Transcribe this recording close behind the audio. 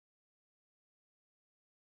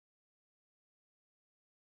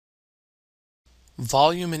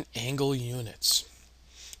Volume and angle units.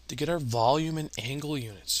 To get our volume and angle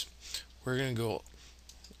units, we're going to go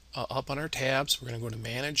up on our tabs. We're going to go to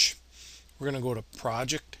Manage. We're going to go to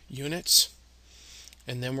Project Units,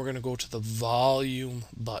 and then we're going to go to the Volume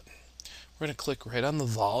button. We're going to click right on the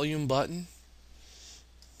Volume button,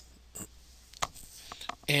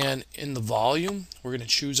 and in the volume, we're going to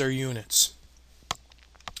choose our units.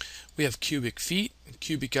 We have cubic feet,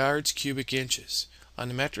 cubic yards, cubic inches. On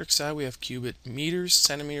the metric side, we have cubic meters,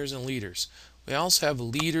 centimeters, and liters. We also have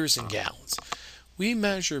liters and gallons. We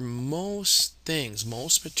measure most things,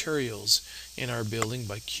 most materials in our building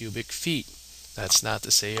by cubic feet. That's not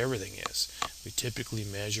to say everything is. We typically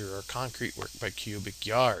measure our concrete work by cubic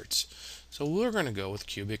yards. So we're going to go with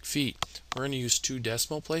cubic feet. We're going to use 2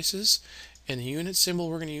 decimal places, and the unit symbol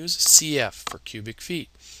we're going to use is CF for cubic feet.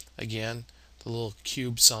 Again, the little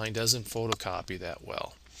cube sign doesn't photocopy that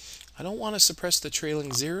well. I don't want to suppress the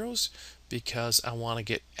trailing zeros because I want to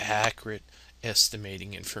get accurate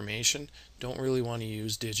estimating information. Don't really want to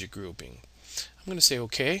use digit grouping. I'm going to say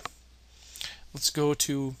OK. Let's go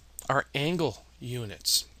to our angle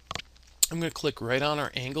units. I'm going to click right on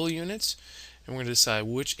our angle units, and we're going to decide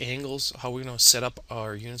which angles, how we're going to set up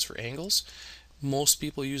our units for angles. Most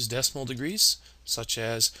people use decimal degrees, such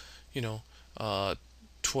as,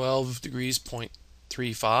 12 degrees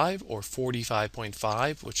 0.35 or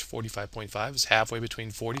 45.5, which 45.5 is halfway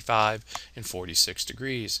between 45 and 46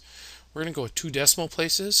 degrees. We're going to go with 2 decimal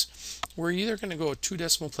places. We're either going to go with 2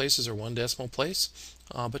 decimal places or 1 decimal place,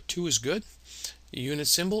 but 2 is good. The unit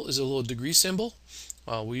symbol is a little degree symbol.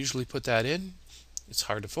 We usually put that in. It's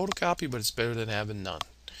hard to photocopy, but it's better than having none.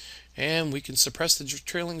 And we can suppress the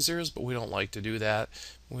trailing zeros, but we don't like to do that.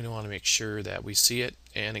 We want to make sure that we see it.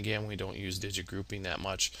 And again, we don't use digit grouping that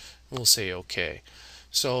much. We'll say OK.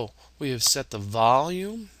 So we have set the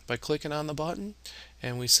volume by clicking on the button,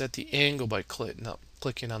 and we set the angle by clicking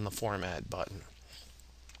on the Format button.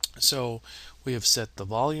 So we have set the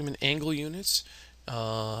volume and angle units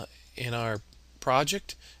in our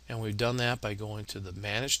project, and we've done that by going to the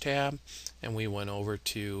Manage tab, and we went over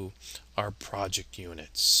to our project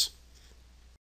units.